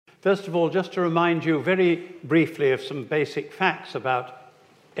First of all, just to remind you very briefly of some basic facts about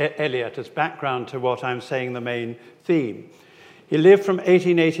Eliot as background to what I'm saying the main theme. He lived from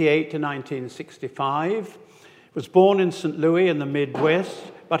 1888 to 1965, was born in St. Louis in the Midwest,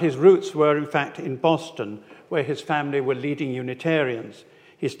 but his roots were in fact in Boston, where his family were leading Unitarians.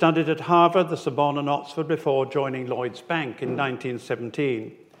 He studied at Harvard, the Sorbonne, and Oxford before joining Lloyds Bank in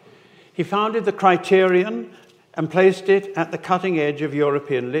 1917. He founded the Criterion and placed it at the cutting edge of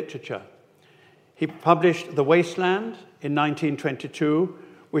European literature. He published The Wasteland in 1922,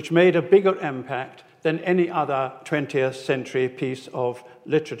 which made a bigger impact than any other 20th century piece of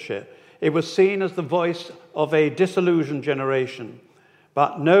literature. It was seen as the voice of a disillusioned generation,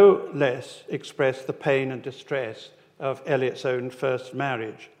 but no less expressed the pain and distress of Eliot's own first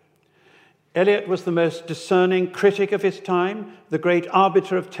marriage. Eliot was the most discerning critic of his time, the great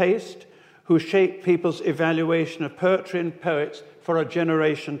arbiter of taste, who shaped people's evaluation of poetry and poets for a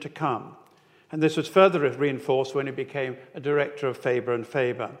generation to come. And this was further reinforced when he became a director of Faber and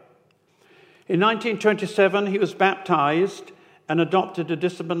Faber. In 1927, he was baptized and adopted a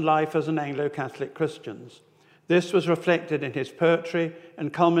disciplined life as an Anglo-Catholic Christian. This was reflected in his poetry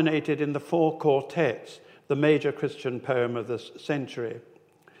and culminated in the Four Quartets, the major Christian poem of this century.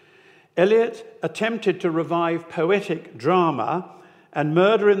 Eliot attempted to revive poetic drama, and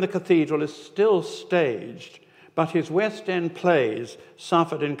Murder in the Cathedral is still staged, but his West End plays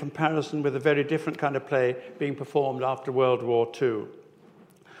suffered in comparison with a very different kind of play being performed after World War II.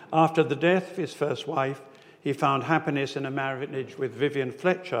 After the death of his first wife, he found happiness in a marriage with Vivian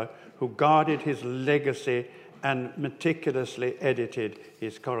Fletcher, who guarded his legacy and meticulously edited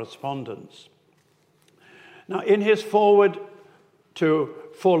his correspondence. Now, in his foreword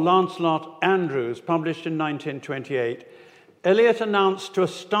for Lancelot Andrewes, published in 1928, Eliot announced to a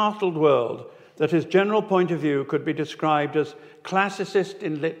startled world that his general point of view could be described as classicist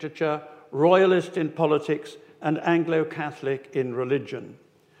in literature, royalist in politics, and Anglo-Catholic in religion.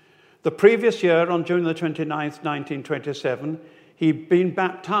 The previous year, on June the 29th, 1927, he'd been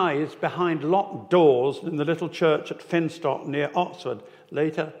baptized behind locked doors in the little church at Finstock near Oxford,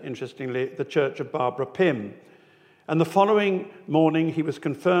 later, interestingly, the church of Barbara Pym. And the following morning, he was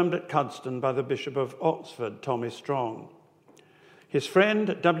confirmed at Cuddesdon by the Bishop of Oxford, Tommy Strong. His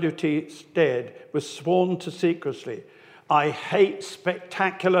friend, W.T. Stead, was sworn to secrecy. "I hate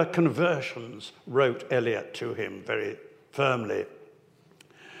spectacular conversions," wrote Eliot to him very firmly.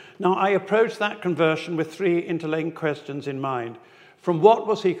 Now, I approached that conversion with three interlinked questions in mind. From what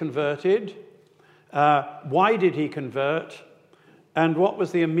was he converted? Why did he convert? And what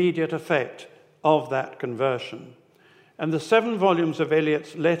was the immediate effect of that conversion? And the 7 volumes of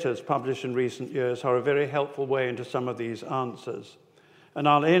Eliot's letters published in recent years are a very helpful way into some of these answers. And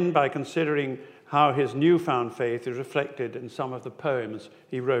I'll end by considering how his newfound faith is reflected in some of the poems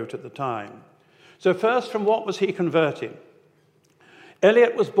he wrote at the time. So first, from what was he converted?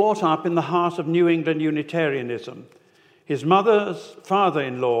 Eliot was brought up in the heart of New England Unitarianism. His mother's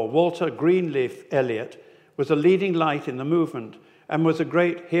father-in-law, Walter Greenleaf Eliot, was a leading light in the movement and was a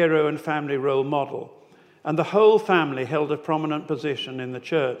great hero and family role model. And the whole family held a prominent position in the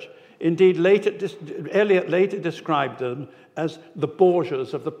church. Indeed, Eliot later described them as the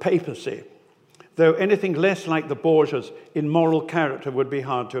Borgias of the papacy, though anything less like the Borgias in moral character would be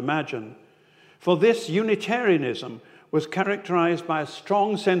hard to imagine. For this Unitarianism was characterized by a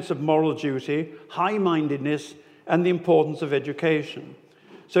strong sense of moral duty, high-mindedness, and the importance of education.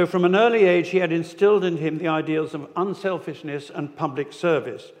 So from an early age, he had instilled in him the ideals of unselfishness and public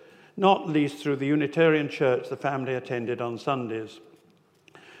service, not least through the Unitarian church the family attended on Sundays.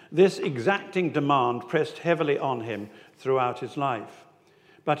 This exacting demand pressed heavily on him throughout his life.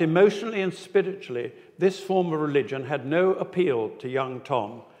 But emotionally and spiritually, this form of religion had no appeal to young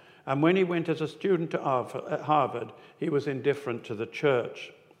Tom, and when he went as a student at Harvard, he was indifferent to the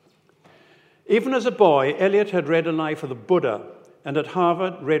church. Even as a boy, Eliot had read a life of the Buddha, and at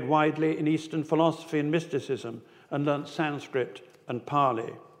Harvard read widely in Eastern philosophy and mysticism, and learnt Sanskrit and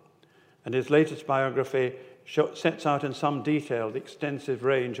Pali. And his latest biography sets out in some detail the extensive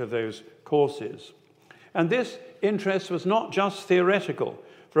range of those courses. And this interest was not just theoretical.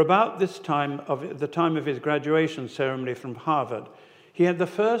 For about this time, the time of his graduation ceremony from Harvard, he had the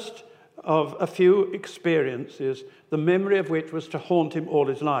first of a few experiences, the memory of which was to haunt him all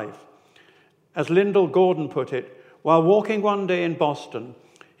his life. As Lyndall Gordon put it, while walking one day in Boston,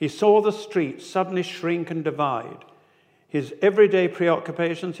 he saw the streets suddenly shrink and divide. His everyday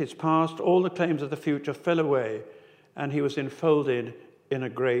preoccupations, his past, all the claims of the future fell away, and he was enfolded in a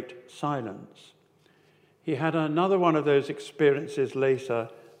great silence. He had another one of those experiences later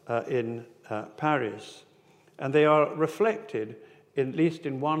in Paris, and they are reflected at least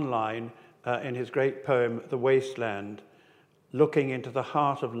in one line in his great poem, The Wasteland, looking into the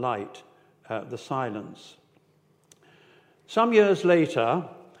heart of light, the silence. Some years later,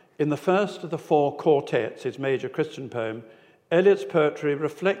 in the first of the 4 quartets, his major Christian poem, Eliot's poetry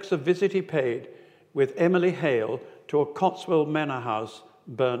reflects a visit he paid with Emily Hale to a Cotswold manor house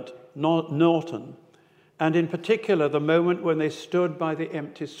burnt Norton, and in particular the moment when they stood by the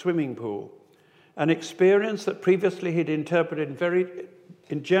empty swimming pool, an experience that previously he'd interpreted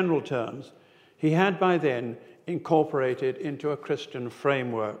in general terms, he had by then incorporated into a Christian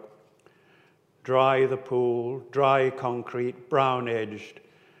framework. Dry the pool, dry concrete, brown-edged,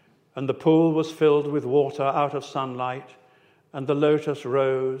 and the pool was filled with water out of sunlight, and the lotus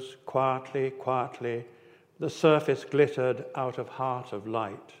rose quietly, quietly, the surface glittered out of heart of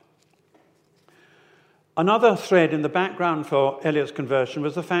light. Another thread in the background for Eliot's conversion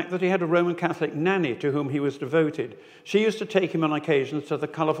was the fact that he had a Roman Catholic nanny to whom he was devoted. She used to take him on occasions to the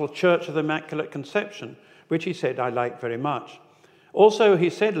colourful Church of the Immaculate Conception, which he said, "I like very much." Also, he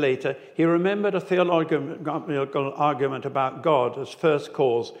said later, he remembered a theological argument about God as first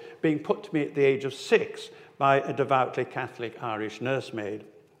cause being put to me at the age of 6 by a devoutly Catholic Irish nursemaid.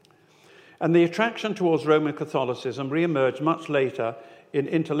 And the attraction towards Roman Catholicism re-emerged much later in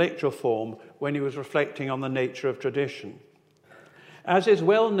intellectual form when he was reflecting on the nature of tradition. As is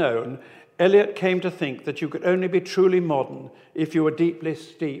well known, Eliot came to think that you could only be truly modern if you were deeply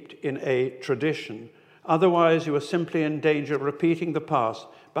steeped in a tradition. Otherwise, you were simply in danger of repeating the past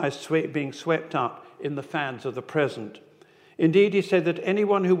by being swept up in the fads of the present. Indeed, he said that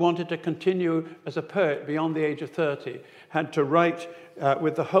anyone who wanted to continue as a poet beyond the age of 30 had to write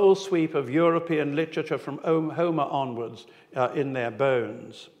with the whole sweep of European literature from Homer onwards in their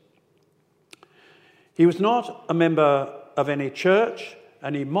bones. He was not a member of any church,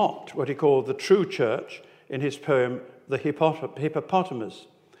 and he mocked what he called the true church in his poem, The Hippopotamus.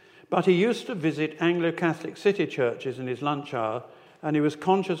 But he used to visit Anglo-Catholic city churches in his lunch hour, and he was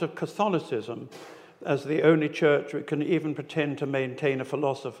conscious of Catholicism as the only church which can even pretend to maintain a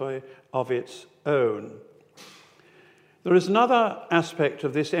philosophy of its own. There is another aspect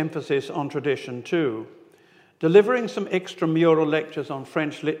of this emphasis on tradition too. Delivering some extramural lectures on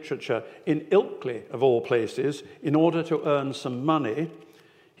French literature in Ilkley, of all places, in order to earn some money,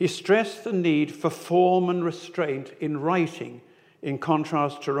 he stressed the need for form and restraint in writing, in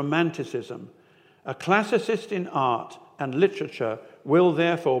contrast to Romanticism. A classicist in art and literature will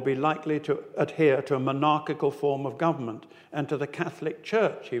therefore be likely to adhere to a monarchical form of government and to the Catholic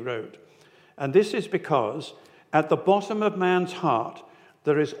Church, he wrote. And this is because at the bottom of man's heart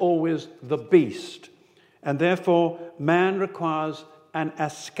there is always the beast, and therefore man requires an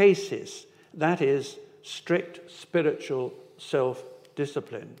ascesis, that is, strict spiritual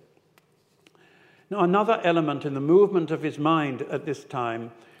self-discipline. Now, another element in the movement of his mind at this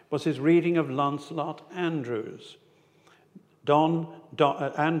time was his reading of Lancelot Andrewes, Don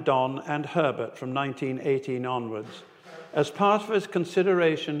and Herbert from 1918 onwards, as part of his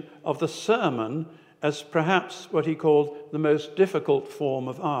consideration of the sermon as perhaps what he called the most difficult form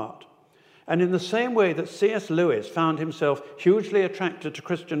of art. And in the same way that C.S. Lewis found himself hugely attracted to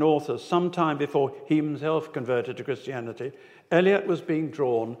Christian authors sometime before he himself converted to Christianity, Eliot was being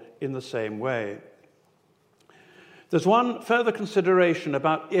drawn in the same way. There's one further consideration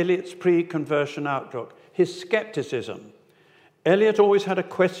about Eliot's pre-conversion outlook, his skepticism. Eliot always had a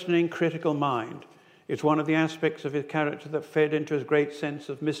questioning, critical mind. It's one of the aspects of his character that fed into his great sense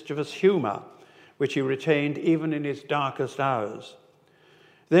of mischievous humour, which he retained even in his darkest hours.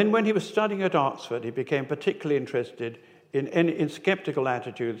 Then, when he was studying at Oxford, he became particularly interested in skeptical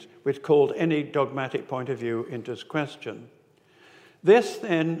attitudes which called any dogmatic point of view into question. This,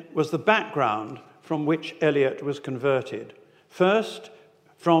 then, was the background from which Eliot was converted. First,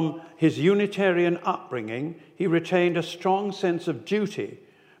 from his Unitarian upbringing, he retained a strong sense of duty,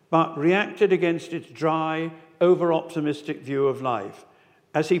 but reacted against its dry, over-optimistic view of life.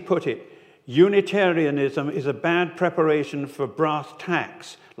 As he put it, Unitarianism is a bad preparation for brass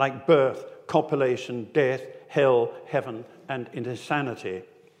tacks like birth, copulation, death, hell, heaven, and insanity.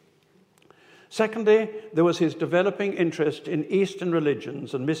 Secondly, there was his developing interest in Eastern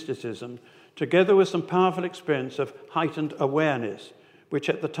religions and mysticism, together with some powerful experience of heightened awareness, which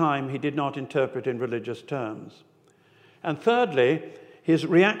at the time he did not interpret in religious terms. And thirdly, his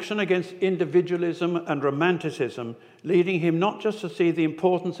reaction against individualism and romanticism, leading him not just to see the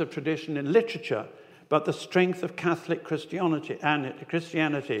importance of tradition in literature, but the strength of Catholic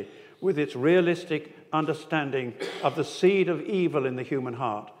Christianity with its realistic understanding of the seed of evil in the human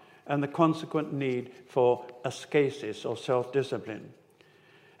heart and the consequent need for ascesis or self-discipline.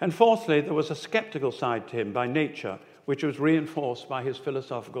 And fourthly, there was a skeptical side to him by nature, which was reinforced by his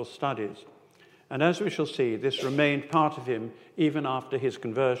philosophical studies. And as we shall see, this remained part of him even after his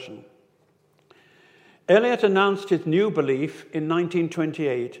conversion. Eliot announced his new belief in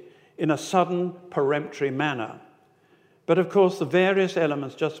 1928 in a sudden, peremptory manner. But of course, the various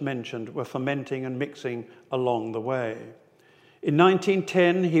elements just mentioned were fermenting and mixing along the way. In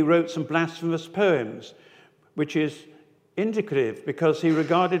 1910, he wrote some blasphemous poems, which is indicative because he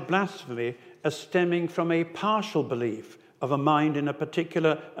regarded blasphemy as stemming from a partial belief of a mind in a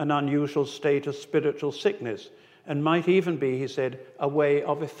particular and unusual state of spiritual sickness, and might even be, he said, a way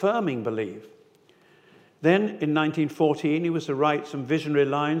of affirming belief. Then, in 1914, he was to write some visionary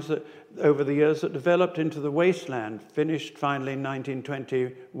lines that, over the years, that developed into The Wasteland, finished finally in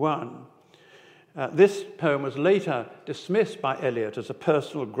 1921. This poem was later dismissed by Eliot as a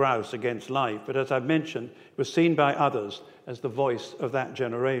personal grouse against life, but as I've mentioned, it was seen by others as the voice of that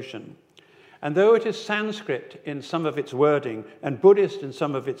generation. And though it is Sanskrit in some of its wording and Buddhist in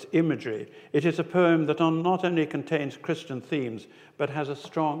some of its imagery, it is a poem that not only contains Christian themes, but has a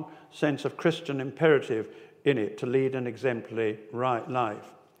strong sense of Christian imperative in it to lead an exemplary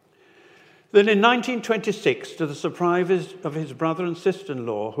life. Then in 1926, to the surprise of his brother and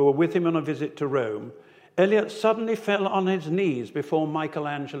sister-in-law, who were with him on a visit to Rome, Eliot suddenly fell on his knees before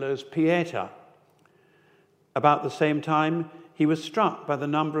Michelangelo's Pieta. About the same time, he was struck by the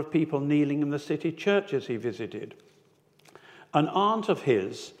number of people kneeling in the city churches he visited. An aunt of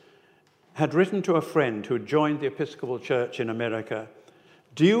his had written to a friend who had joined the Episcopal Church in America,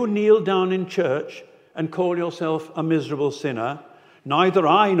 "Do you kneel down in church and call yourself a miserable sinner? Neither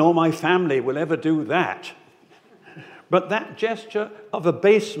I nor my family will ever do that." But that gesture of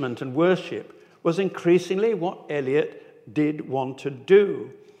abasement and worship was increasingly what Eliot did want to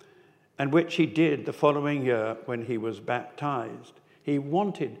do, and which he did the following year when he was baptized. He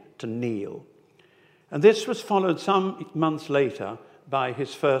wanted to kneel. And this was followed some months later by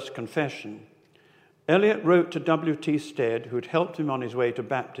his first confession. Eliot wrote to W.T. Stead, who had helped him on his way to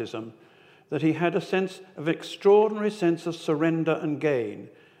baptism, that he had a sense of extraordinary sense of surrender and gain,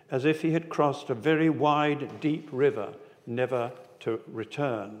 as if he had crossed a very wide, deep river, never to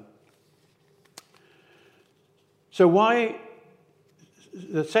return. So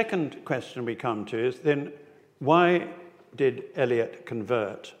the second question we come to is then, why did Eliot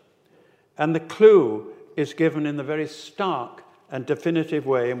convert? And the clue is given in the very stark and definitive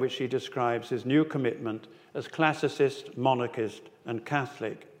way in which he describes his new commitment as classicist, monarchist, and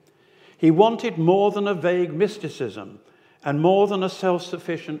Catholic. He wanted more than a vague mysticism and more than a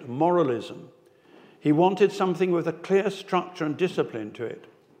self-sufficient moralism. He wanted something with a clear structure and discipline to it.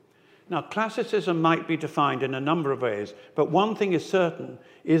 Now, classicism might be defined in a number of ways, but one thing is certain,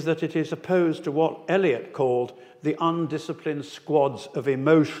 is that it is opposed to what Eliot called the undisciplined squads of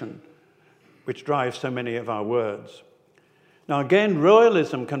emotion, which drives so many of our words. Now, again,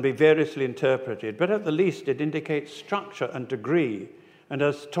 royalism can be variously interpreted, but at the least it indicates structure and degree. And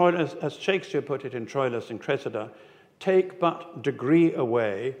as Shakespeare put it in Troilus and Cressida, take but degree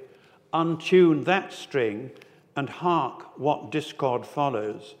away, untune that string, and hark what discord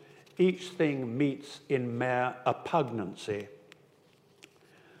follows. Each thing meets in mere oppugnancy.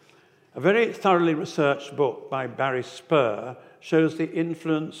 A very thoroughly researched book by Barry Spur shows the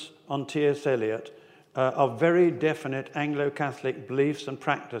influence on T.S. Eliot of very definite Anglo-Catholic beliefs and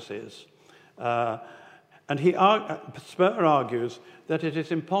practices. And Spur argues that it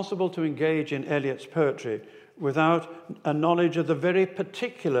is impossible to engage in Eliot's poetry without a knowledge of the very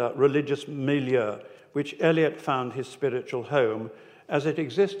particular religious milieu which Eliot found his spiritual home, as it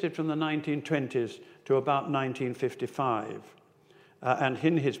existed from the 1920s to about 1955. And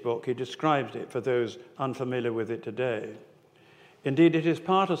in his book, he describes it for those unfamiliar with it today. Indeed, it is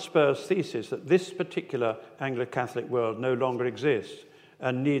part of Spur's thesis that this particular Anglo-Catholic world no longer exists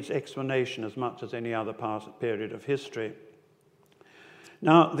and needs explanation as much as any other period of history.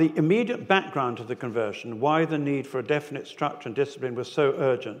 Now, the immediate background to the conversion, why the need for a definite structure and discipline was so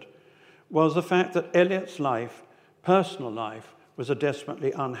urgent, was the fact that Eliot's life, personal life, was a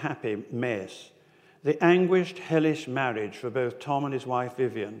desperately unhappy mess. The anguished, hellish marriage for both Tom and his wife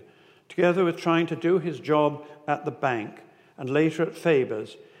Vivian, together with trying to do his job at the bank and later at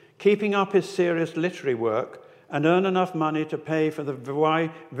Faber's, keeping up his serious literary work and earn enough money to pay for the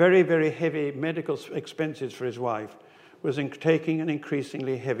very, very heavy medical expenses for his wife, was taking an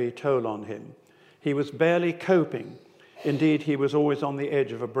increasingly heavy toll on him. He was barely coping. Indeed, he was always on the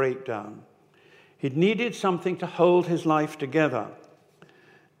edge of a breakdown. He needed something to hold his life together.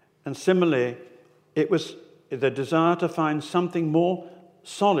 And similarly, it was the desire to find something more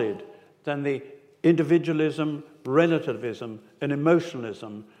solid than the individualism, relativism, and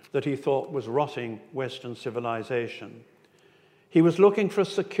emotionalism that he thought was rotting Western civilization. He was looking for a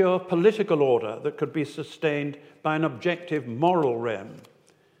secure political order that could be sustained by an objective moral realm.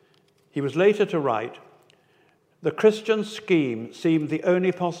 He was later to write, "The Christian scheme seemed the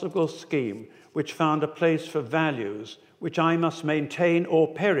only possible scheme which found a place for values which I must maintain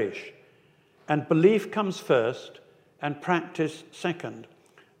or perish, and belief comes first and practice second.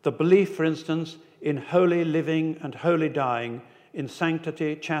 The belief, for instance, in holy living and holy dying, in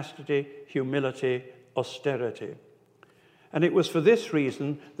sanctity, chastity, humility, austerity." And it was for this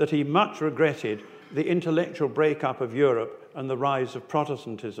reason that he much regretted the intellectual breakup of Europe and the rise of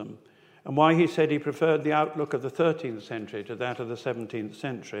Protestantism, and why he said he preferred the outlook of the 13th century to that of the 17th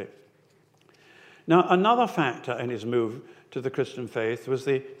century. Now, another factor in his move to the Christian faith was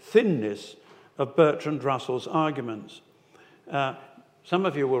the thinness of Bertrand Russell's arguments. Some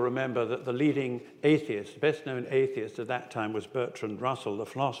of you will remember that the leading atheist, the best-known atheist at that time, was Bertrand Russell, the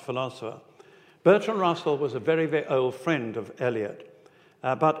philosopher. Bertrand Russell was a very, very old friend of Eliot,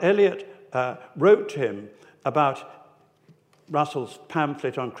 but Eliot wrote to him about Russell's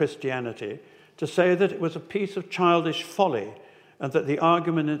pamphlet on Christianity to say that it was a piece of childish folly and that the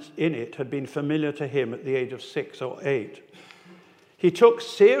arguments in it had been familiar to him at the age of 6 or 8. He took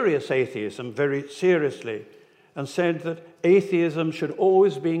serious atheism very seriously and said that atheism should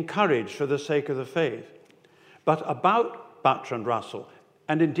always be encouraged for the sake of the faith. But about Bertrand Russell,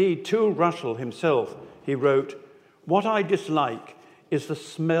 and indeed to Russell himself, he wrote, "What I dislike is the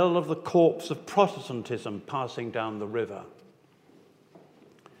smell of the corpse of Protestantism passing down the river."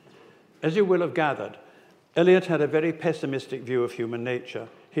 As you will have gathered, Eliot had a very pessimistic view of human nature,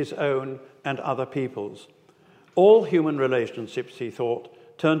 his own and other people's. All human relationships, he thought,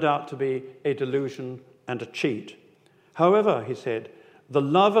 turned out to be a delusion and a cheat. However, he said, the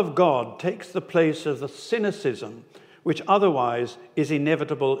love of God takes the place of the cynicism which otherwise is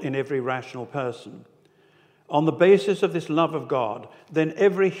inevitable in every rational person. On the basis of this love of God, then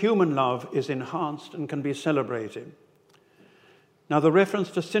every human love is enhanced and can be celebrated. Now, the reference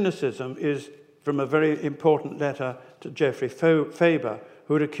to cynicism is from a very important letter to Geoffrey Faber,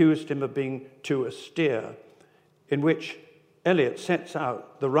 who had accused him of being too austere, in which Eliot sets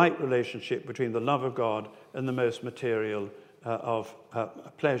out the right relationship between the love of God and the most material of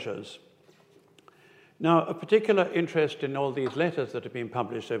pleasures. Now, a particular interest in all these letters that have been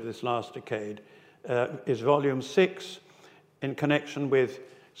published over this last decade is volume 6, in connection with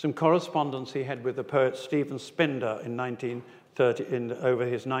some correspondence he had with the poet Stephen Spender over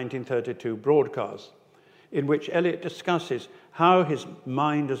his 1932 broadcast, in which Eliot discusses how his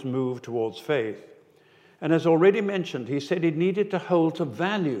mind has moved towards faith. And as already mentioned, he said he needed to hold to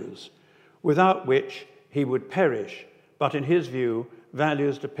values without which he would perish. But in his view,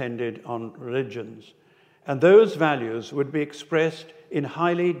 values depended on religions. And those values would be expressed in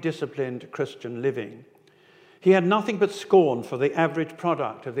highly disciplined Christian living. He had nothing but scorn for the average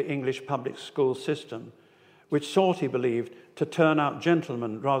product of the English public school system, which sought, he believed, to turn out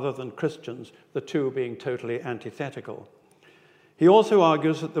gentlemen rather than Christians, the two being totally antithetical. He also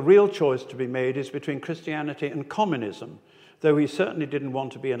argues that the real choice to be made is between Christianity and communism, though he certainly didn't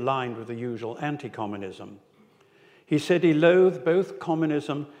want to be aligned with the usual anti-communism. He said he loathed both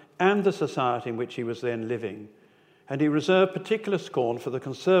communism and the society in which he was then living, and he reserved particular scorn for the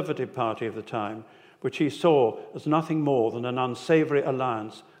Conservative Party of the time, which he saw as nothing more than an unsavoury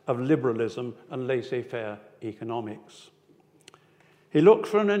alliance of liberalism and laissez-faire economics. He looked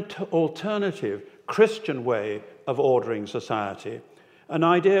for an alternative Christian way of ordering society, an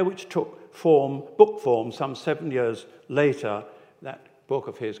idea which took book form some 7 years later, that book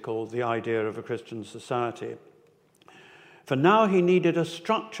of his called The Idea of a Christian Society. For now he needed a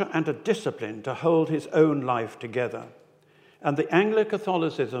structure and a discipline to hold his own life together. And the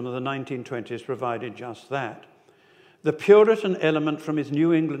Anglo-Catholicism of the 1920s provided just that. The Puritan element from his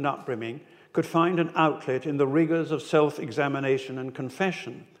New England upbringing could find an outlet in the rigors of self-examination and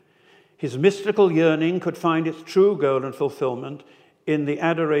confession. His mystical yearning could find its true goal and fulfillment in the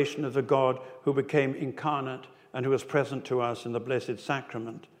adoration of the God who became incarnate and who was present to us in the Blessed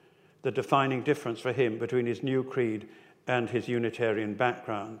Sacrament, the defining difference for him between his new creed and his Unitarian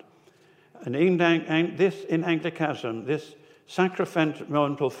background. And in Anglicanism, this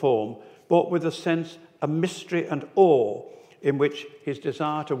sacramental form brought with a sense a mystery and awe in which his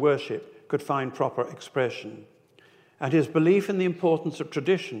desire to worship could find proper expression. And his belief in the importance of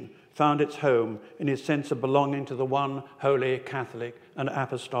tradition found its home in his sense of belonging to the one holy Catholic and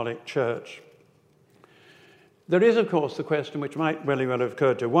Apostolic Church. There is, of course, the question which might very well have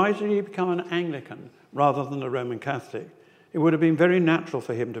occurred to him: why did he become an Anglican rather than a Roman Catholic? It would have been very natural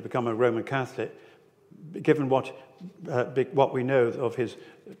for him to become a Roman Catholic, given what we know of his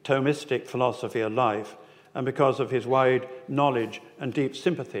Thomistic philosophy of life, and because of his wide knowledge and deep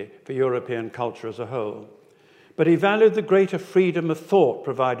sympathy for European culture as a whole. But he valued the greater freedom of thought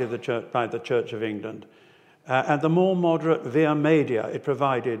provided by the Church of England, and the more moderate via media it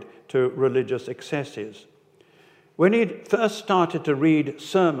provided to religious excesses. When he first started to read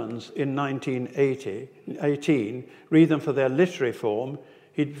sermons in 1918, read them for their literary form,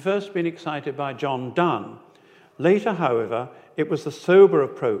 he'd first been excited by John Donne. Later, however, it was the sober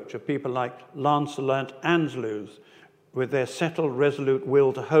approach of people like Lancelot Anslus, with their settled, resolute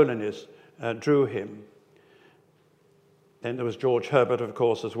will to holiness, drew him. Then there was George Herbert, of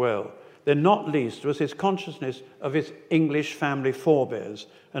course, as well. Then not least was his consciousness of his English family forebears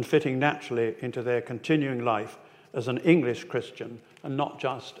and fitting naturally into their continuing life as an English Christian and not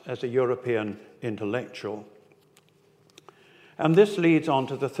just as a European intellectual. And this leads on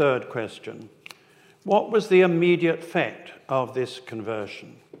to the third question. What was the immediate effect of this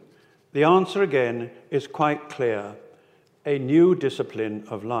conversion? The answer again is quite clear: a new discipline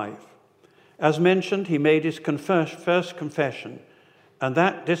of life. As mentioned, he made his first confession, and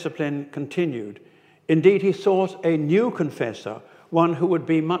that discipline continued. Indeed, he sought a new confessor, one who would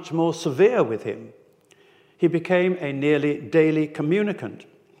be much more severe with him. He became a nearly daily communicant,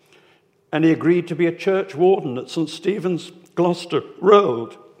 and he agreed to be a church warden at St. Stephen's, Gloucester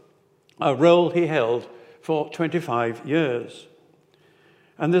Road, a role he held for 25 years.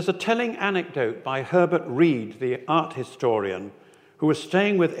 And there's a telling anecdote by Herbert Reed, the art historian, who was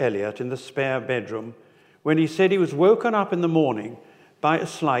staying with Eliot in the spare bedroom, when he said he was woken up in the morning by a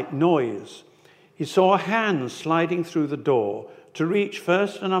slight noise. He saw a hand sliding through the door to reach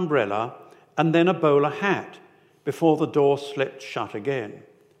first an umbrella and then a bowler hat before the door slipped shut again.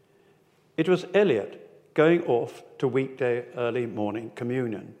 It was Eliot going off to weekday early morning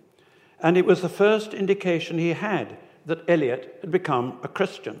communion. And it was the first indication he had that Eliot had become a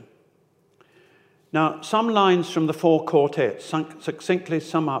Christian. Now, some lines from the four quartets succinctly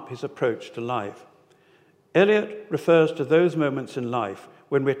sum up his approach to life. Eliot refers to those moments in life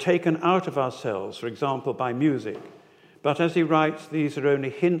when we're taken out of ourselves, for example, by music. But as he writes, these are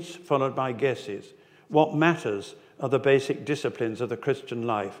only hints followed by guesses. What matters are the basic disciplines of the Christian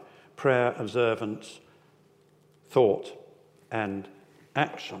life: prayer, observance, thought, and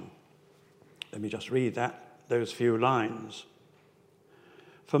action. Let me just read those few lines.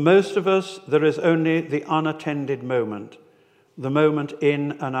 For most of us, there is only the unattended moment, the moment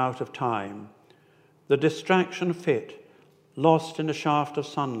in and out of time, the distraction fit, lost in a shaft of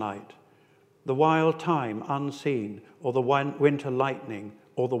sunlight, the wild time unseen, or the winter lightning,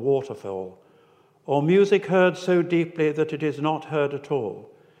 or the waterfall, or music heard so deeply that it is not heard at all,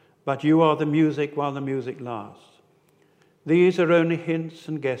 but you are the music while the music lasts. These are only hints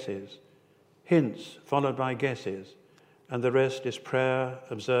and guesses, hints followed by guesses, and the rest is prayer,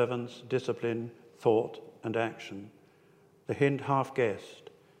 observance, discipline, thought, and action. The hint half guessed,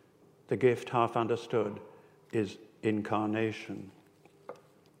 the gift half understood, is incarnation.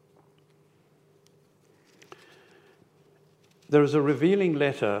 There is a revealing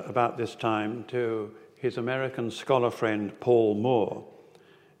letter about this time to his American scholar friend Paul Moore,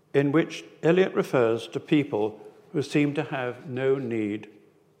 in which Eliot refers to people who seem to have no need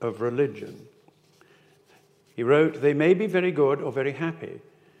of religion. He wrote, "They may be very good or very happy.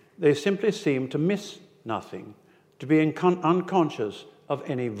 They simply seem to miss nothing, to be unconscious of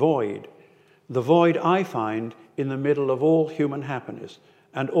any void. The void I find in the middle of all human happiness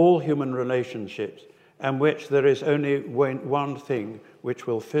and all human relationships, and which there is only one thing which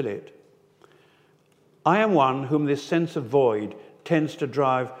will fill it. I am one whom this sense of void tends to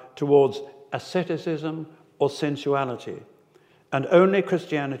drive towards asceticism or sensuality, and only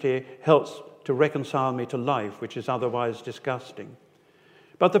Christianity helps to reconcile me to life, which is otherwise disgusting.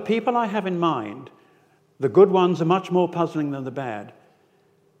 But the people I have in mind, the good ones are much more puzzling than the bad,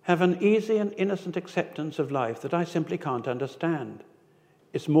 have an easy and innocent acceptance of life that I simply can't understand.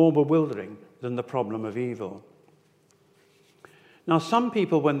 It's more bewildering than the problem of evil." Now, some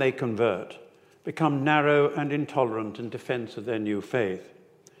people, when they convert, become narrow and intolerant in defense of their new faith.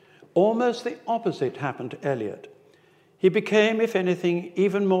 Almost the opposite happened to Eliot. He became, if anything,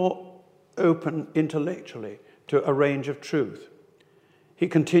 even more open intellectually to a range of truth. He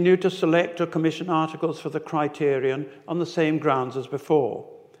continued to select or commission articles for the Criterion on the same grounds as before.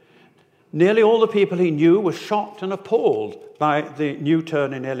 Nearly all the people he knew were shocked and appalled by the new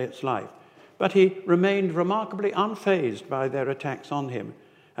turn in Eliot's life, but he remained remarkably unfazed by their attacks on him,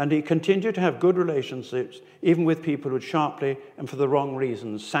 and he continued to have good relationships even with people who had sharply and for the wrong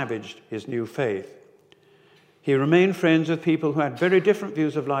reasons savaged his new faith. He remained friends with people who had very different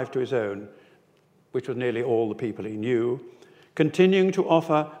views of life to his own, which was nearly all the people he knew, continuing to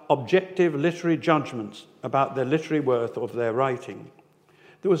offer objective literary judgments about the literary worth of their writing.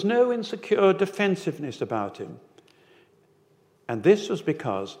 There was no insecure defensiveness about him. And this was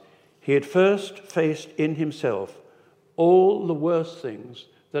because he had first faced in himself all the worst things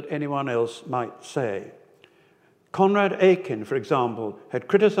that anyone else might say. Conrad Aiken, for example, had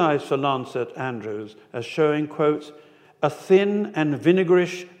criticized Sir Lancet Andrews as showing, quote, a thin and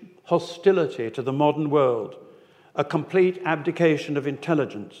vinegarish hostility to the modern world, a complete abdication of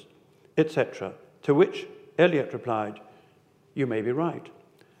intelligence, etc., to which Eliot replied, you may be right.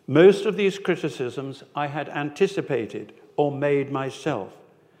 Most of these criticisms I had anticipated or made myself.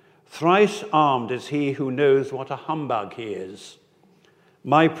 Thrice armed is he who knows what a humbug he is.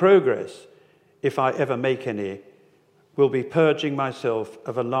 My progress, if I ever make any, will be purging myself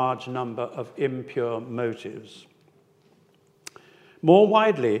of a large number of impure motives. More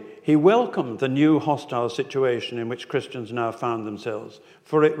widely, he welcomed the new hostile situation in which Christians now found themselves,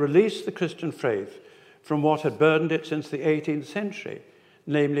 for it released the Christian faith from what had burdened it since the 18th century,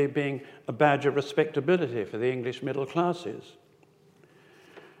 namely being a badge of respectability for the English middle classes.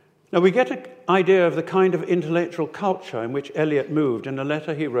 Now, we get an idea of the kind of intellectual culture in which Eliot moved in a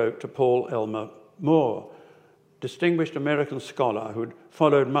letter he wrote to Paul Elmer More, distinguished American scholar who'd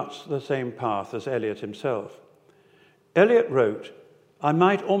followed much the same path as Eliot himself. Eliot wrote, I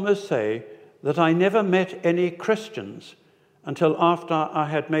might almost say that I never met any Christians until after I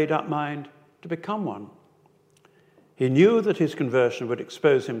had made up mind to become one. He knew that his conversion would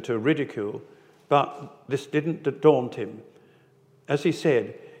expose him to ridicule, but this didn't daunt him. As he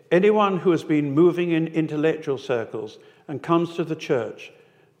said, anyone who has been moving in intellectual circles and comes to the church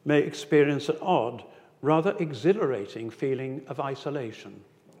may experience an odd, rather exhilarating feeling of isolation.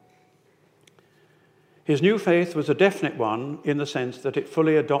 His new faith was a definite one in the sense that it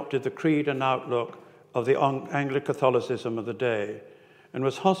fully adopted the creed and outlook of the Anglo-Catholicism of the day and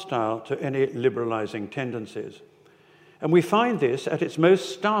was hostile to any liberalizing tendencies. And we find this at its most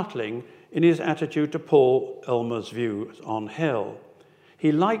startling in his attitude to Paul Elmer's views on hell.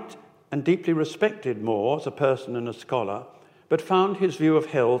 He liked and deeply respected More as a person and a scholar, but found his view of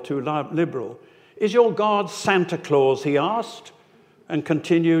hell too liberal. Is your God Santa Claus, he asked, and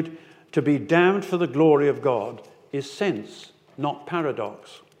continued, to be damned for the glory of God is sense, not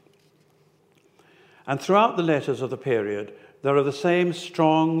paradox. And throughout the letters of the period, there are the same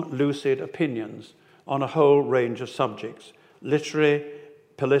strong, lucid opinions on a whole range of subjects, literary,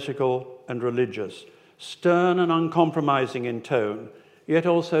 political, and religious, stern and uncompromising in tone, yet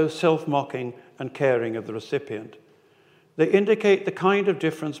also self-mocking and caring of the recipient. They indicate the kind of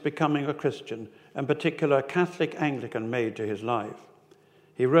difference becoming a Christian, and particular a Catholic Anglican, made to his life.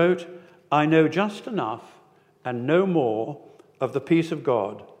 He wrote, I know just enough and no more of the peace of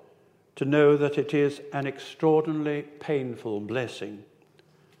God to know that it is an extraordinarily painful blessing.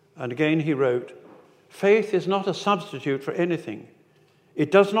 And again he wrote, faith is not a substitute for anything.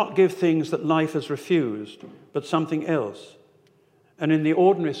 It does not give things that life has refused, but something else. And in the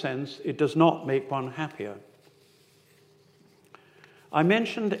ordinary sense, it does not make one happier. I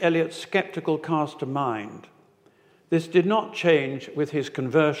mentioned Eliot's skeptical cast of mind. This did not change with his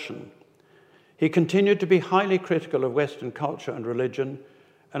conversion. He continued to be highly critical of Western culture and religion,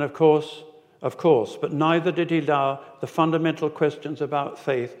 and of course, but neither did he allow the fundamental questions about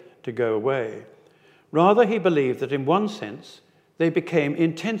faith to go away. Rather, he believed that in one sense, they became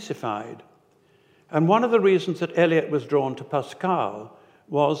intensified. And one of the reasons that Eliot was drawn to Pascal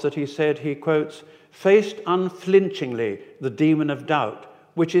was that he said he, quotes, faced unflinchingly the demon of doubt,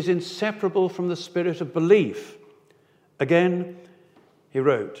 which is inseparable from the spirit of belief. Again, he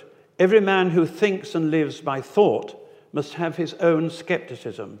wrote, every man who thinks and lives by thought must have his own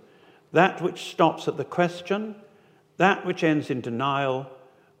skepticism, that which stops at the question, that which ends in denial,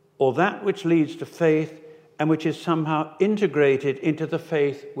 or that which leads to faith and which is somehow integrated into the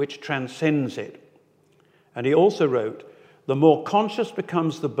faith which transcends it. And he also wrote, the more conscious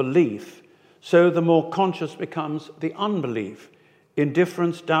becomes the belief, so the more conscious becomes the unbelief.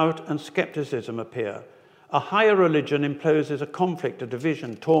 Indifference, doubt, and skepticism appear. A higher religion imposes a conflict, a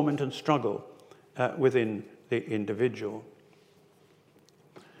division, torment, and struggle within the individual.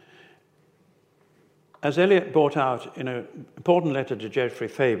 As Eliot brought out in an important letter to Geoffrey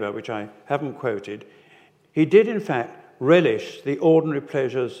Faber, which I haven't quoted, he did in fact relish the ordinary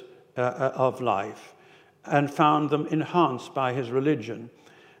pleasures of life and found them enhanced by his religion.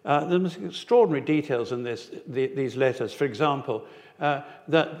 There's extraordinary details in these letters. For example,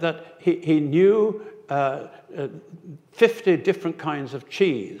 that he knew 50 different kinds of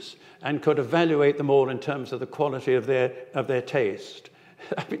cheese and could evaluate them all in terms of the quality of their taste.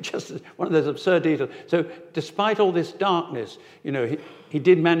 I mean, just one of those absurd details. So despite all this darkness, he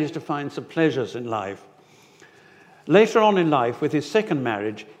did manage to find some pleasures in life. Later on in life, with his second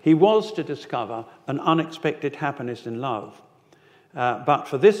marriage, he was to discover an unexpected happiness in love. But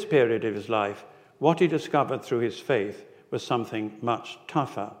for this period of his life, what he discovered through his faith was something much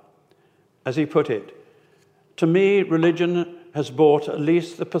tougher. As he put it, "To me, religion has brought at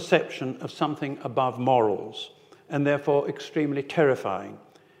least the perception of something above morals, and therefore extremely terrifying.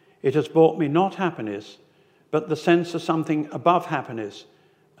 It has brought me not happiness, but the sense of something above happiness,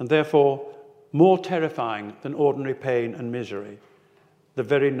 and therefore more terrifying than ordinary pain and misery, the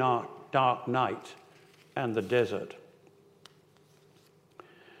very dark night and the desert."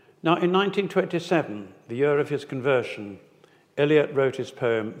 Now, in 1927, the year of his conversion, Eliot wrote his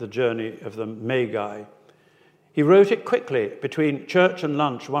poem, The Journey of the Magi. He wrote it quickly between church and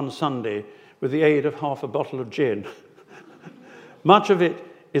lunch one Sunday with the aid of half a bottle of gin. Much of it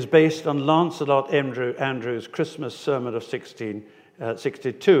is based on Lancelot Andrewes' Christmas sermon of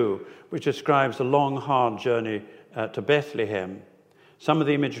 1662, which describes the long, hard journey to Bethlehem. Some of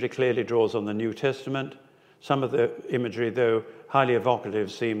the imagery clearly draws on the New Testament. Some of the imagery, though highly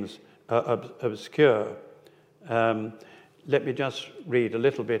evocative, seems obscure. Let me just read a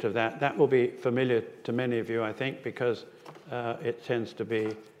little bit of that. That will be familiar to many of you, I think, because it tends to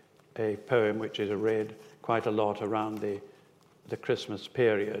be a poem which is read quite a lot around the Christmas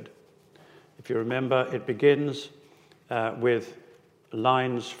period. If you remember, it begins with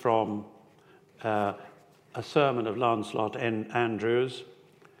lines from a sermon of Lancelot Andrewes.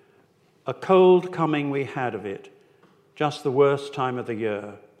 "A cold coming we had of it, just the worst time of the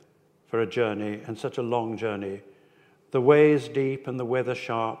year for a journey, and such a long journey. The ways deep and the weather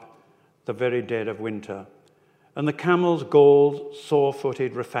sharp, the very dead of winter. And the camels galled,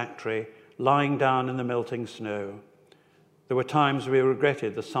 sore-footed, refractory, lying down in the melting snow. There were times we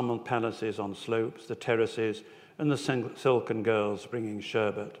regretted the summer palaces on slopes, the terraces, and the silken girls bringing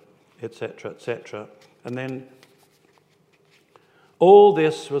sherbet," etc., etc. And then, "All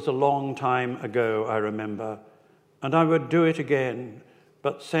this was a long time ago, I remember, and I would do it again,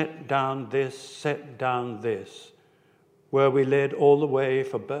 but set down this, were we led all the way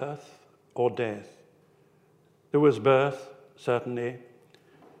for birth or death. There was birth, certainly.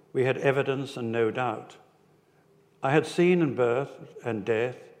 We had evidence and no doubt. I had seen in birth and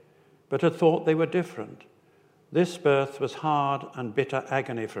death, but had thought they were different. This birth was hard and bitter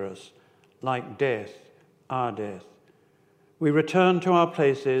agony for us, like death, our death. We returned to our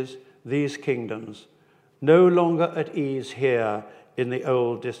places, these kingdoms, no longer at ease here in the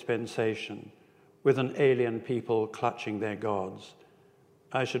old dispensation, with an alien people clutching their gods.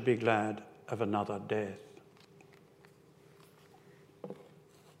 I should be glad of another death."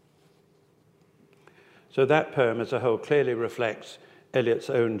 So that poem as a whole clearly reflects Eliot's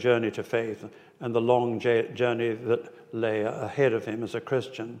own journey to faith and the long journey that lay ahead of him as a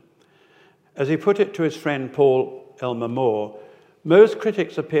Christian. As he put it to his friend Paul Elmer More, "Most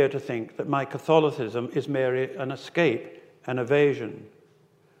critics appear to think that my Catholicism is merely an escape, an evasion.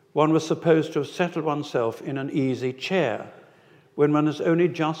 One was supposed to have settled oneself in an easy chair when one has only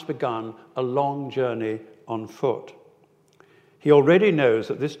just begun a long journey on foot. He already knows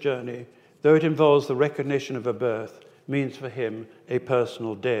that this journey, though it involves the recognition of a birth, means for him a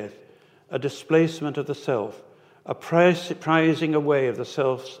personal death, a displacement of the self, a prizing away of the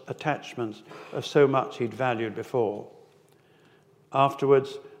self's attachments of so much he'd valued before.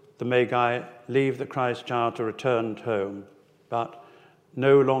 Afterwards, the Magi leave the Christ child to return home, but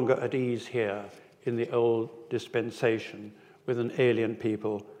no longer at ease here in the old dispensation with an alien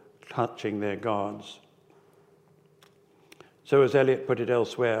people clutching their gods." So as Eliot put it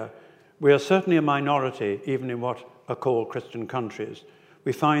elsewhere, "We are certainly a minority, even in what are called Christian countries.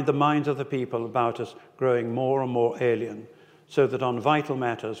 We find the minds of the people about us growing more and more alien, so that on vital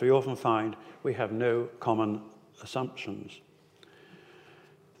matters we often find we have no common assumptions."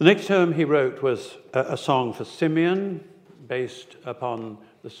 The next poem he wrote was a song for Simeon, based upon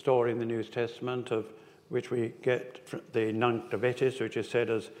the story in the New Testament of which we get the Nunc Dimittis, which is said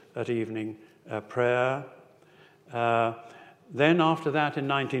as at evening prayer. Then after that, in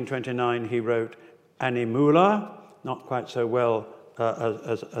 1929, he wrote Animula, not quite so well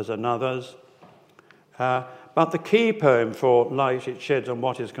as another's. But the key poem for light it sheds on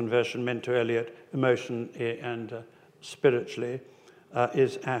what his conversion meant to Eliot, emotionally and spiritually,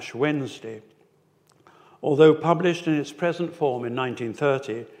 is Ash Wednesday. Although published in its present form in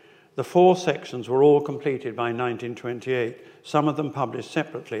 1930, the 4 sections were all completed by 1928, some of them published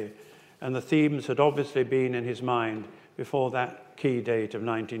separately, and the themes had obviously been in his mind before that key date of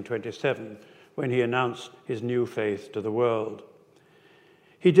 1927, when he announced his new faith to the world.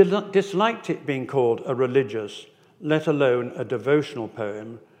 He disliked it being called a religious, let alone a devotional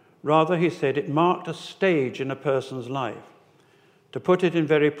poem. Rather, he said it marked a stage in a person's life. To put it in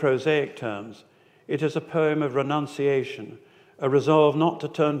very prosaic terms, it is a poem of renunciation, a resolve not to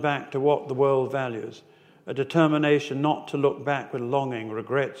turn back to what the world values, a determination not to look back with longing,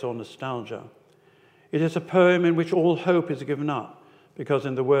 regrets, or nostalgia. It is a poem in which all hope is given up, because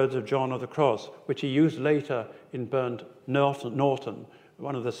in the words of John of the Cross, which he used later in Burnt Norton,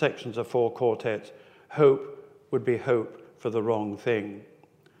 one of the sections of 4 quartets, hope would be hope for the wrong thing.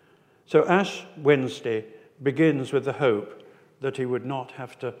 So Ash Wednesday begins with the hope that he would not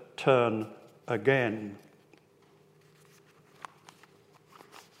have to turn again.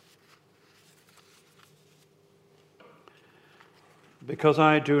 Because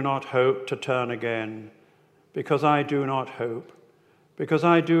I do not hope to turn again, because I do not hope, because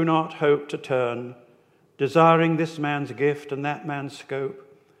I do not hope to turn, desiring this man's gift and that man's scope,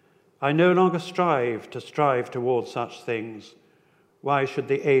 I no longer strive towards such things. Why should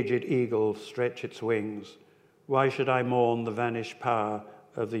the aged eagle stretch its wings? Why should I mourn the vanished power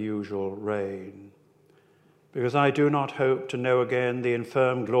of the usual rain? Because I do not hope to know again the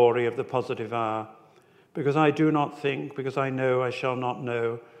infirm glory of the positive hour, because I do not think, because I know I shall not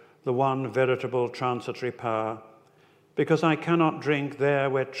know the one veritable transitory power, because I cannot drink there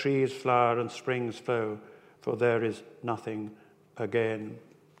where trees flower and springs flow, for there is nothing again.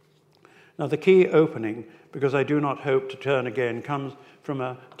 Now the key opening, because I do not hope to turn again, comes from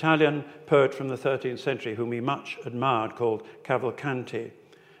an Italian poet from the 13th century whom he much admired, called Cavalcanti,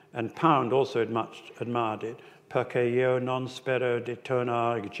 and Pound also had much admired it, perché io non spero di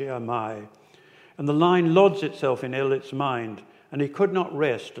tornar mai. And the line lodged itself in Eliot's mind, and he could not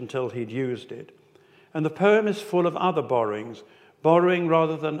rest until he'd used it. And the poem is full of other borrowings, borrowing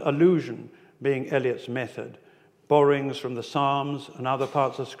rather than allusion being Eliot's method, borrowings from the Psalms and other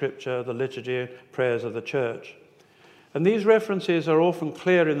parts of Scripture, the liturgy, prayers of the church. And these references are often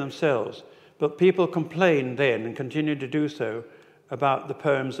clear in themselves, but people complain then, and continue to do so, about the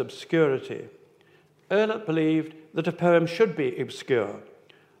poem's obscurity. Eliot believed that a poem should be obscure.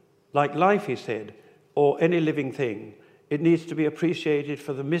 Like life, he said, or any living thing, it needs to be appreciated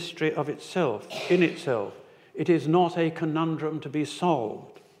for the mystery of itself, in itself. It is not a conundrum to be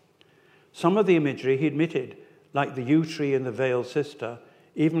solved. Some of the imagery, he admitted, like the yew tree and the veiled sister,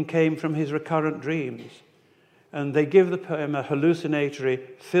 even came from his recurrent dreams. And they give the poem a hallucinatory,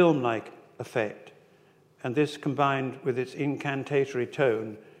 film-like effect. And this, combined with its incantatory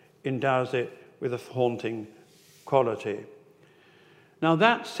tone, endows it with a haunting quality. Now,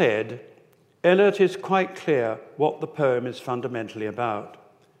 that said, Eliot is quite clear what the poem is fundamentally about.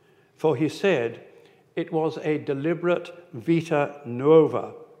 For he said it was a deliberate vita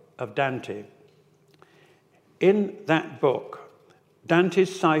nuova of Dante. In that book,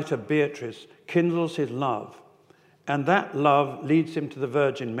 Dante's sight of Beatrice kindles his love, and that love leads him to the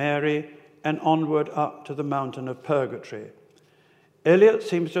Virgin Mary and onward up to the mountain of Purgatory. Eliot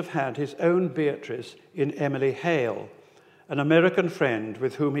seems to have had his own Beatrice in Emily Hale, an American friend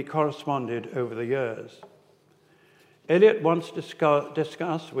with whom he corresponded over the years. Eliot once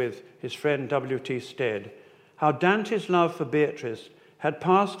discussed with his friend W.T. Stead how Dante's love for Beatrice had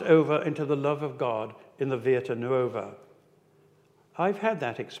passed over into the love of God in the Vita Nuova. "I've had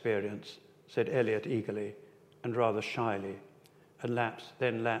that experience," said Eliot eagerly and rather shyly, and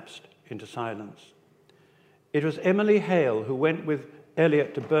then lapsed into silence. It was Emily Hale who went with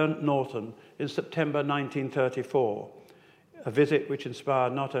Eliot to Burnt Norton in September 1934, a visit which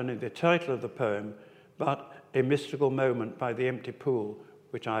inspired not only the title of the poem, but a mystical moment by the empty pool,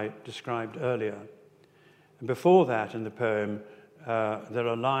 which I described earlier. And before that, in the poem, there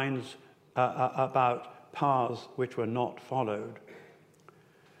are lines about paths which were not followed.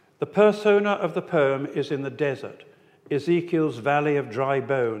 The persona of the poem is in the desert, Ezekiel's valley of dry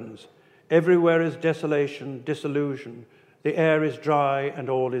bones. Everywhere is desolation, disillusion. The air is dry and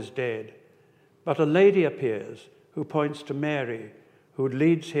all is dead. But a lady appears who points to Mary, who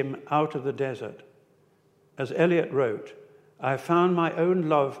leads him out of the desert. As Eliot wrote, "I have found my own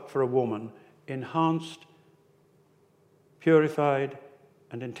love for a woman enhanced, purified,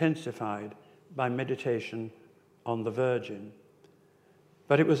 and intensified by meditation on the Virgin."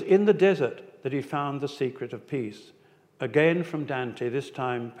 But it was in the desert that he found the secret of peace. Again from Dante, this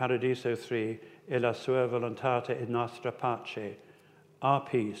time Paradiso 3, "E la sua volontate e nostra pace," our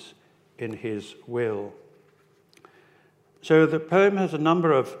peace in his will. So the poem has a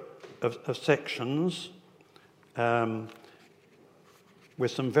number of sections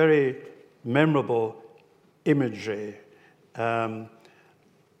with some very memorable imagery.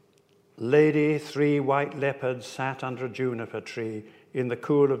 Lady, 3 white leopards sat under a juniper tree. in the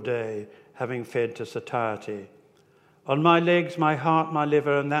cool of day, having fed to satiety. On my legs, my heart, my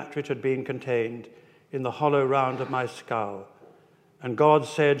liver, and that which had been contained in the hollow round of my skull. And God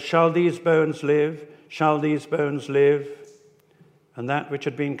said, shall these bones live? Shall these bones live? And that which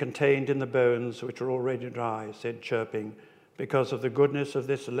had been contained in the bones, which were already dry, said, chirping, because of the goodness of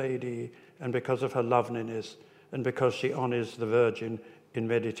this lady, and because of her loveliness, and because she honors the Virgin in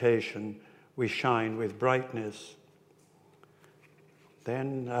meditation, we shine with brightness.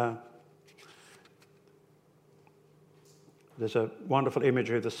 Then there's a wonderful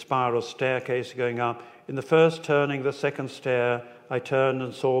imagery of the spiral staircase going up. In the first turning, the second stair, I turned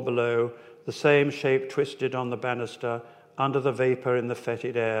and saw below the same shape twisted on the banister, under the vapour in the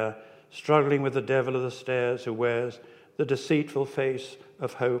fetid air, struggling with the devil of the stairs who wears the deceitful face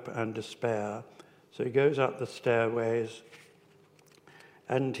of hope and despair. So he goes up the stairways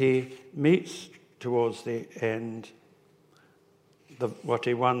and he meets towards the end what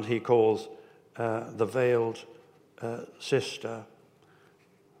he calls the veiled sister.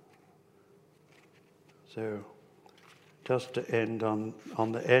 So just to end on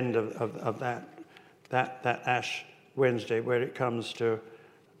the end of that Ash Wednesday, where it comes to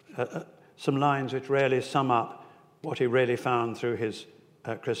some lines which really sum up what he really found through his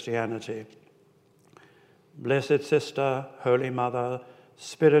Christianity. Blessed sister, holy mother,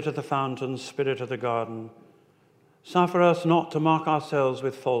 spirit of the fountain, spirit of the garden, suffer us not to mock ourselves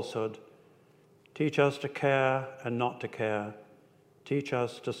with falsehood. Teach us to care and not to care. Teach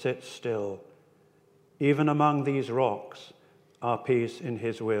us to sit still. Even among these rocks, our peace in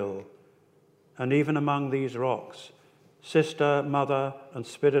his will. And even among these rocks, sister, mother, and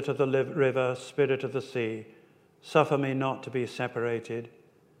spirit of the river, spirit of the sea, suffer me not to be separated,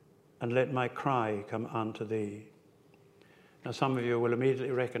 and let my cry come unto thee. Now, some of you will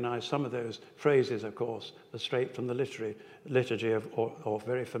immediately recognize some of those phrases, of course, are straight from the liturgy or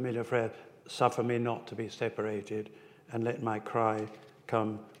very familiar phrase, suffer me not to be separated, and let my cry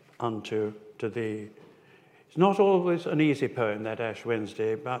come unto thee. It's not always an easy poem, that Ash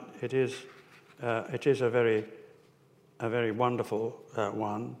Wednesday, but it is a very wonderful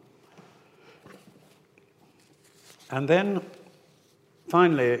one. And then,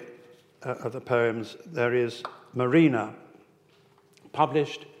 finally, of the poems, there is Marina,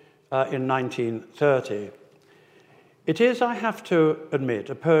 published in 1930. It is, I have to admit,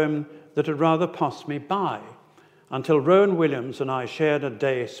 a poem that had rather passed me by until Rowan Williams and I shared a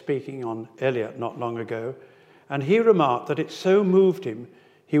day speaking on Eliot not long ago, and he remarked that it so moved him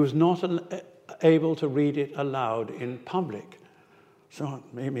he was not able to read it aloud in public. So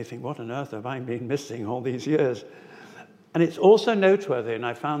it made me think, what on earth have I been missing all these years? And it's also noteworthy, and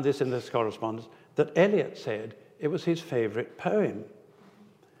I found this in this correspondence, that Eliot said it was his favourite poem.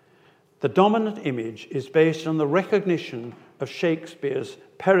 The dominant image is based on the recognition of Shakespeare's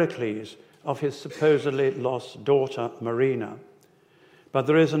Pericles of his supposedly lost daughter, Marina. But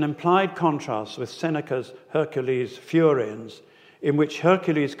there is an implied contrast with Seneca's Hercules Furiens, in which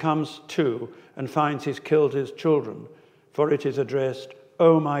Hercules comes to and finds he's killed his children, for it is addressed,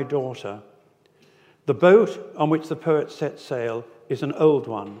 O my daughter. The boat on which the poet sets sail is an old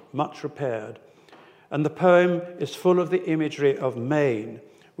one, much repaired, and the poem is full of the imagery of Maine,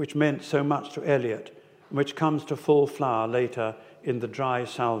 which meant so much to Eliot, and which comes to full flower later in the dry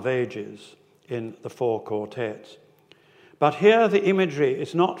salvages in the four quartets. But here the imagery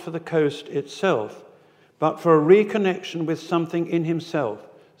is not for the coast itself, but for a reconnection with something in himself,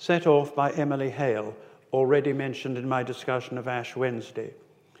 set off by Emily Hale, already mentioned in my discussion of Ash Wednesday.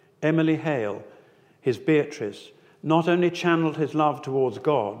 Emily Hale, his Beatrice, not only channeled his love towards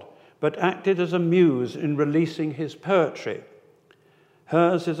God, but acted as a muse in releasing his poetry.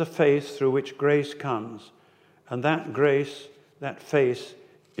 Hers is a face through which grace comes, and that grace, that face,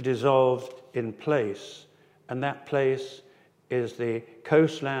 is dissolved in place, and that place is the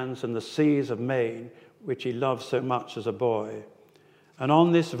coastlands and the seas of Maine, which he loved so much as a boy. And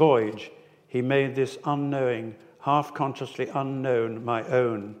on this voyage, he made this unknowing, half-consciously unknown my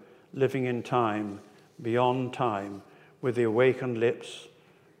own, living in time, beyond time, with the awakened lips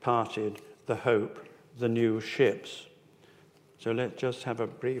parted, the hope, the new ships. So let's just have a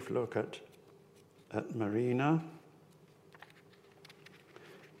brief look at Marina.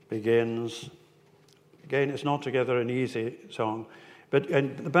 Begins, again, it's not together an easy song, but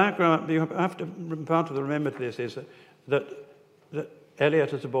in the background, you have to, part of the remember to this is that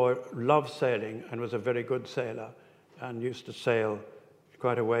Eliot as a boy loved sailing and was a very good sailor and used to sail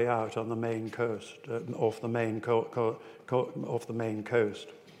quite a way out on the Maine coast, off the Maine coast.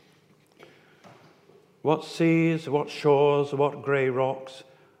 What seas, what shores, what grey rocks,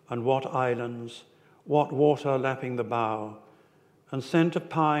 and what islands, what water lapping the bow, and scent of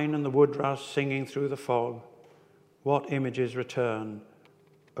pine and the woodrush singing through the fog. What images return,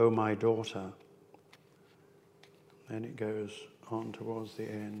 O my daughter? Then it goes on towards the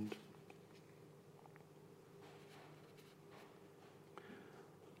end.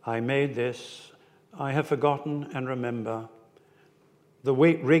 I made this, I have forgotten and remember, the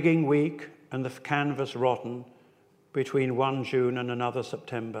rigging weak and the canvas rotten between one June and another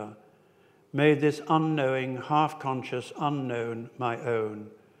September, made this unknowing, half-conscious, unknown my own.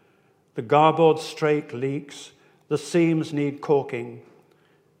 The garboard strake leaks, the seams need caulking.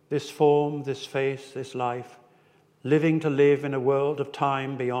 This form, this face, this life, living to live in a world of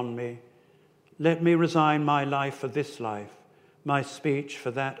time beyond me. Let me resign my life for this life, my speech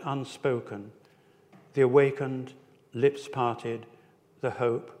for that unspoken, the awakened, lips parted, the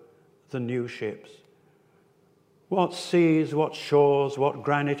hope, the new ships. What seas, what shores, what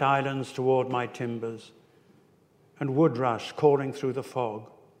granite islands toward my timbers, and woodrush calling through the fog,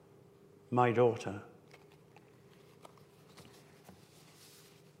 my daughter.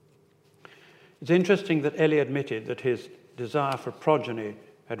 It's interesting that Eliot admitted that his desire for progeny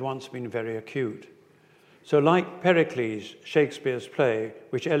had once been very acute. So like Pericles, Shakespeare's play,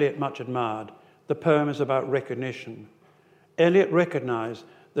 which Eliot much admired, the poem is about recognition. Eliot recognized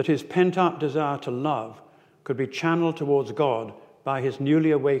that his pent-up desire to love could be channeled towards God by his newly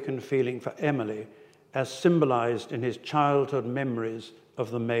awakened feeling for Emily, as symbolized in his childhood memories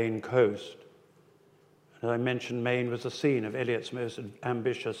of the Maine coast. As I mentioned, Maine was the scene of Eliot's most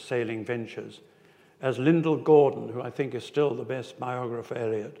ambitious sailing ventures. As Lyndall Gordon, who I think is still the best biographer of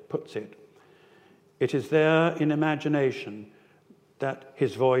Eliot, puts it, it is there in imagination that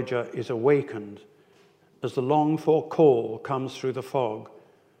his voyager is awakened as the longed-for call comes through the fog,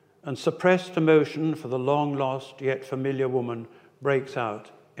 and suppressed emotion for the long-lost yet familiar woman breaks out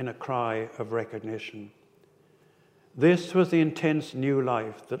in a cry of recognition. This was the intense new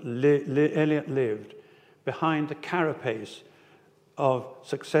life that Eliot lived behind the carapace of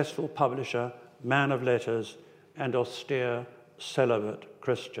successful publisher, man of letters, and austere, celibate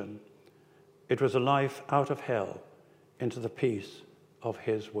Christian. It was a life out of hell into the peace of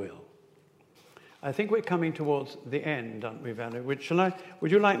his will. I think we're coming towards the end, aren't we, Valerie?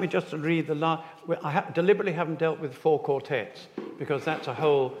 Would you like me just to read the last... I deliberately haven't dealt with four quartets, because that's a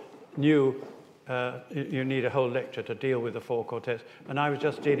whole new... you need a whole lecture to deal with the four quartets. And I was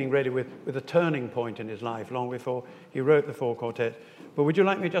just dealing really with a turning point in his life, long before he wrote the four quartets. But would you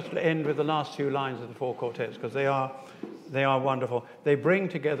like me just to end with the last few lines of the four quartets? Because they are wonderful. They bring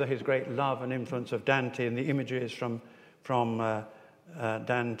together his great love and influence of Dante, and the imagery is from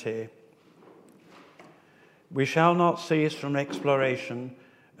Dante. We shall not cease from exploration,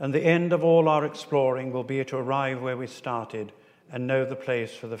 and the end of all our exploring will be to arrive where we started and know the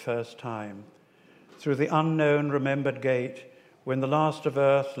place for the first time. Through the unknown, remembered gate, when the last of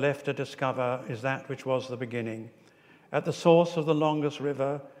earth left to discover is that which was the beginning. At the source of the longest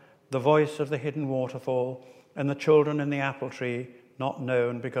river, the voice of the hidden waterfall, and the children in the apple tree, not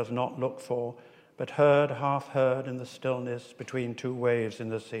known because not looked for, but heard, half heard in the stillness between two waves in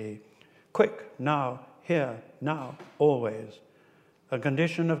the sea. Quick, now, here, now, always. A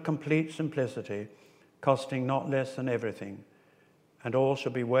condition of complete simplicity, costing not less than everything. And all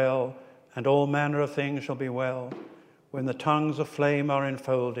shall be well, and all manner of things shall be well, when the tongues of flame are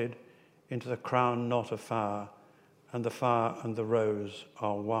enfolded into the crown knot of fire, and the fire and the rose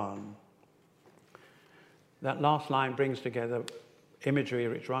are one. That last line brings together imagery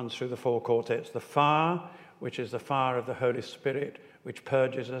which runs through the four quartets. The fire, which is the fire of the Holy Spirit, which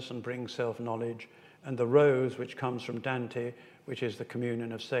purges us and brings self-knowledge, and the rose, which comes from Dante, which is the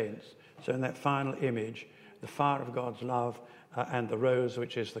communion of saints. So in that final image, the fire of God's love and the rose,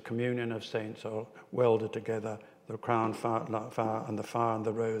 which is the communion of saints, are welded together. The crown fire and the fire and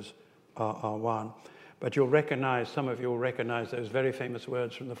the rose are one. But some of you will recognize those very famous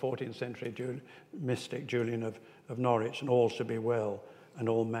words from the 14th century mystic Julian of Norwich, and all shall be well, and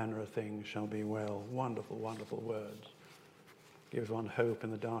all manner of things shall be well. Wonderful, wonderful words. Gives one hope in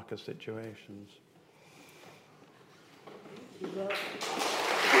the darkest situations.